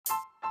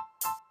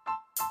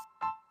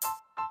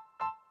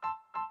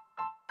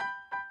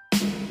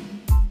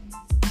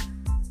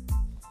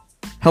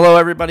Hello,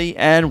 everybody,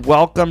 and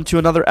welcome to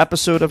another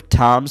episode of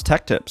Tom's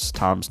Tech Tips.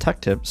 Tom's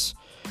Tech Tips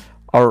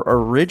are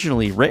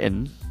originally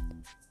written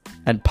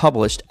and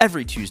published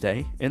every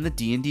Tuesday in the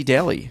D&D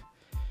Daily.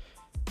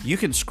 You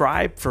can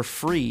subscribe for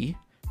free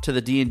to the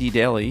D&D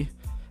Daily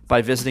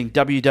by visiting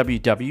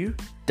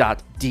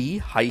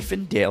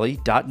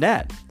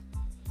www.d-daily.net.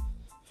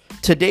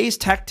 Today's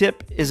tech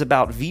tip is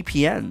about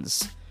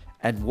VPNs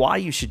and why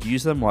you should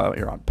use them while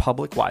you're on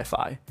public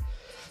Wi-Fi.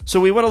 So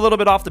we went a little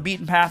bit off the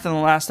beaten path in the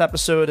last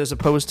episode as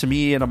opposed to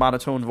me in a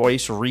monotone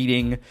voice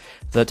reading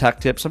the tech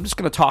tips. I'm just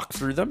going to talk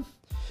through them.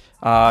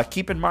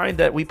 Keep in mind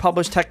that we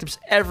publish tech tips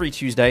every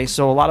Tuesday,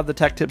 so a lot of the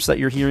tech tips that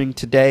you're hearing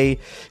today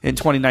in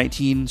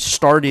 2019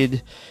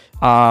 started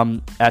in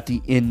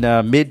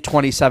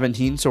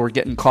mid-2017, so we're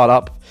getting caught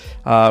up.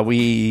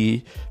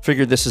 We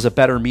figured this is a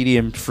better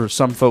medium for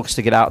some folks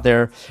to get out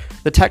there.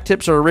 The tech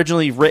tips are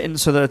originally written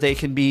so that they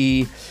can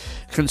be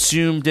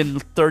consumed in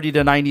 30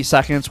 to 90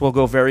 seconds. We'll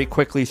go very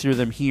quickly through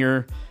them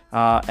here,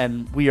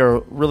 and we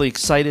are really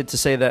excited to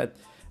say that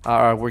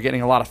we're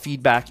getting a lot of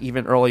feedback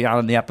even early on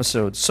in the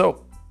episode.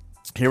 So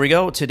here we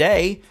go.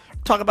 Today,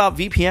 talk about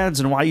VPNs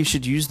and why you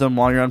should use them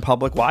while you're on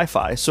public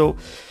Wi-Fi. So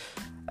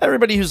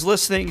everybody who's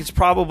listening is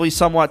probably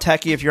somewhat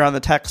techie if you're on the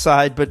tech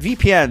side, but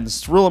VPNs,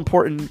 it's real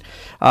important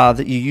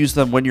that you use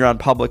them when you're on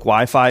public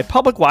Wi-Fi.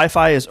 Public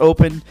Wi-Fi is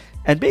open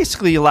and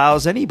basically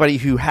allows anybody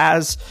who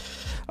has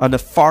a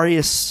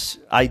nefarious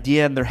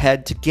idea in their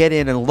head to get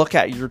in and look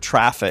at your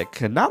traffic.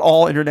 And not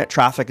all internet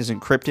traffic is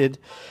encrypted.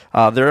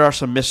 There are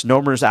some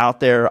misnomers out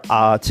there.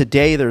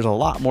 Today, there's a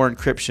lot more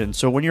encryption.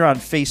 So when you're on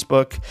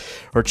Facebook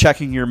or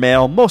checking your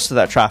mail, most of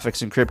that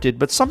traffic's encrypted.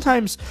 But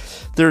sometimes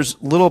there's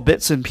little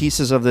bits and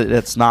pieces of it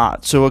that's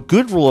not. So a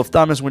good rule of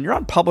thumb is when you're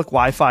on public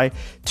Wi-Fi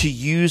to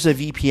use a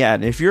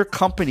VPN. If your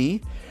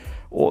company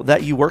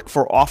that you work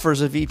for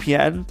offers a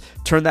VPN,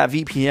 turn that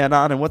VPN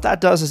on, and what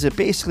that does is it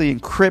basically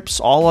encrypts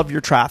all of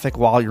your traffic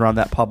while you're on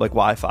that public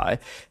Wi-Fi.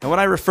 And when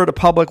I refer to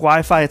public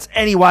Wi-Fi, it's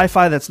any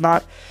Wi-Fi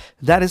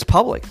that is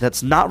public,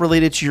 that's not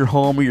related to your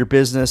home or your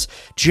business,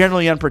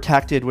 generally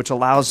unprotected, which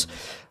allows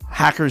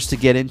hackers to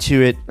get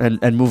into it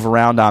and move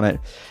around on it.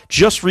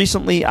 Just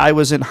recently, I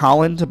was in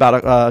Holland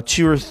about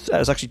 2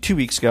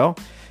 weeks ago,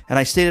 and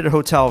I stayed at a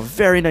hotel,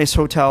 very nice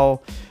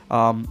hotel,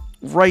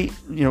 right,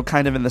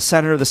 kind of in the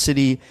center of the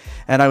city,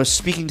 and I was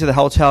speaking to the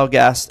hotel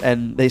guest,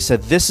 and they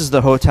said this is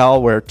the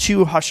hotel where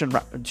two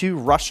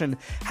Russian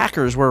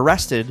hackers were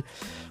arrested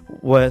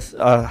with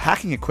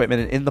hacking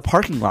equipment in the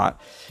parking lot.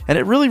 And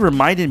it really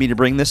reminded me to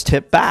bring this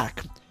tip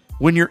back.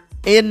 When you're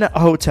in a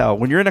hotel,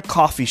 when you're in a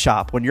coffee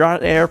shop, when you're on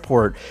an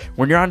airport,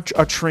 when you're on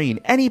a train,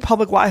 any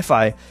public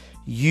Wi-Fi,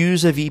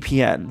 use a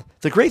VPN.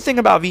 The great thing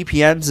about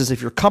VPNs is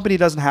if your company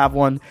doesn't have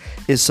one,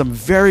 is some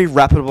very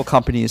reputable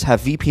companies have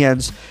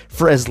VPNs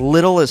for as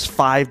little as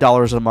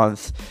 $5 a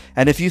month.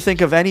 And if you think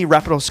of any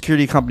reputable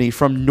security company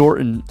from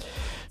Norton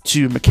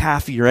to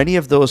McAfee or any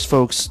of those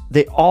folks,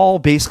 they all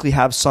basically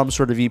have some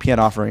sort of VPN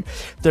offering.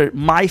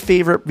 My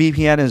favorite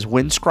VPN is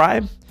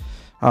Windscribe.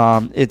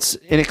 It's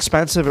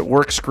inexpensive, it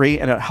works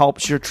great, and it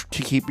helps to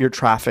keep your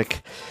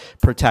traffic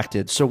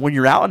protected. So when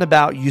you're out and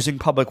about using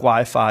public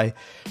Wi-Fi,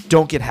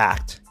 don't get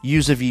hacked.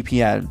 Use a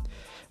VPN.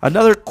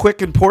 Another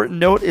quick important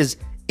note is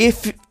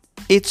if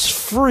it's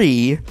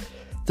free,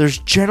 there's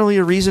generally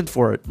a reason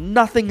for it.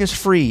 Nothing is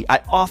free.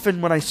 I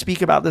often, when I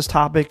speak about this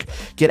topic,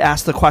 get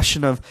asked the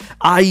question of,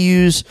 I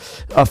use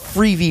a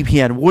free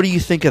VPN. What do you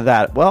think of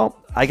that?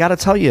 Well, I got to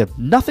tell you,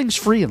 nothing's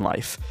free in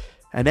life.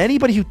 And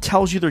anybody who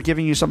tells you they're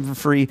giving you something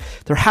free,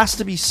 there has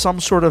to be some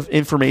sort of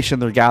information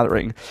they're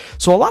gathering.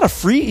 So a lot of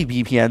free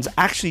VPNs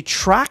actually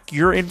track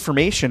your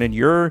information and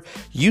your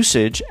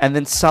usage and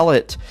then sell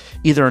it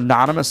either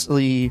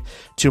anonymously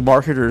to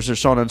marketers or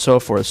so on and so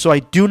forth. So I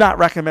do not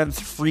recommend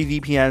free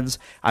VPNs.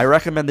 I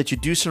recommend that you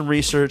do some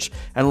research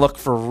and look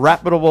for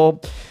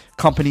reputable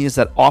companies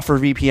that offer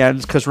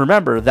VPNs, because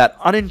remember that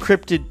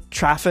unencrypted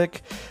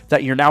traffic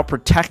that you're now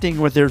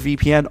protecting with their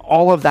VPN,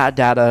 all of that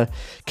data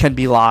can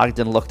be logged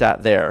and looked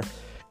at there.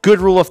 Good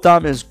rule of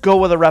thumb is go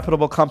with a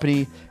reputable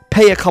company,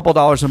 pay a couple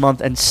dollars a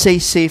month, and stay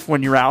safe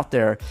when you're out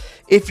there.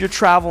 If you're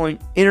traveling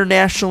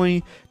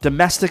internationally,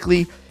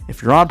 domestically,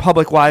 if you're on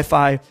public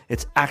Wi-Fi,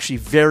 it's actually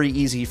very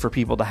easy for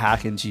people to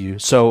hack into you.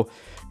 So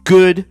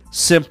good,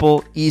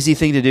 simple, easy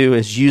thing to do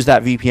is use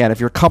that VPN. If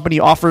your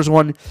company offers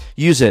one,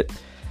 use it.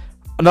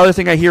 Another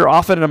thing I hear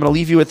often, and I'm going to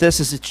leave you with this,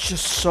 is it's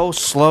just so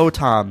slow,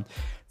 Tom.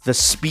 The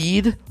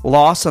speed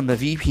loss on the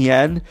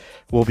VPN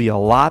will be a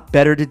lot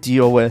better to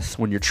deal with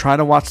when you're trying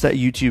to watch that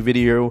YouTube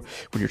video,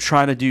 when you're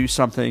trying to do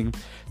something,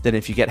 than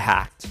if you get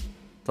hacked.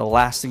 The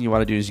last thing you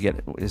want to do is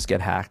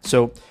get hacked.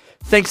 So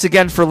thanks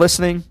again for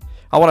listening.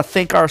 I want to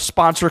thank our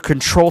sponsor,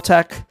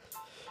 ControlTech.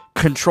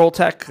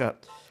 ControlTech,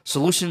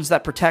 solutions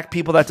that protect,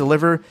 people that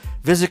deliver.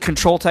 Visit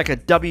ControlTech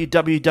at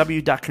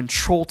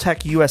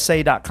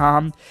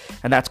www.controltechusa.com,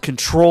 and that's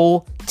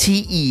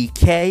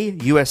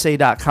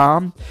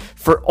ControlTechUSA.com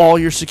for all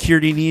your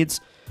security needs.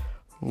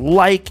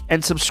 Like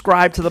and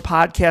subscribe to the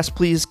podcast,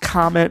 please.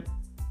 Comment.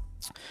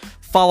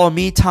 Follow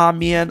me, Tom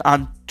Meehan,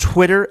 on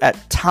Twitter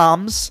at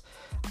Tom's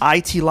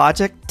IT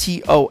Logic,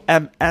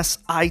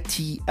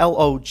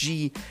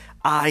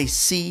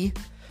 TOMSITLOGIC.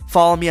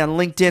 Follow me on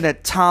LinkedIn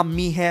at Tom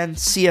Meehan,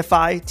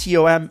 CFI,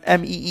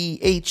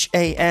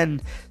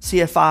 TOMMEEHAN,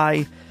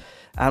 CFI.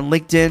 On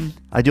LinkedIn,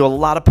 I do a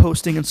lot of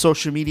posting on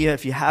social media.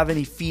 If you have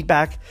any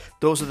feedback,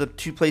 those are the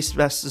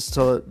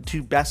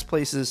two best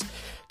places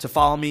to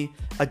follow me.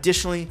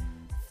 Additionally,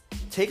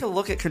 take a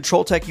look at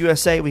Control Tech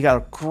USA. We got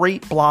a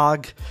great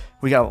blog.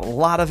 We got a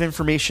lot of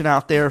information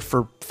out there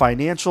for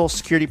financial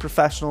security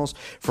professionals,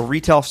 for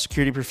retail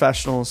security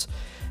professionals.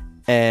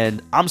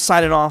 And I'm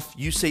signing off.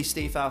 You stay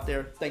safe out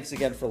there. Thanks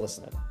again for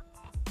listening.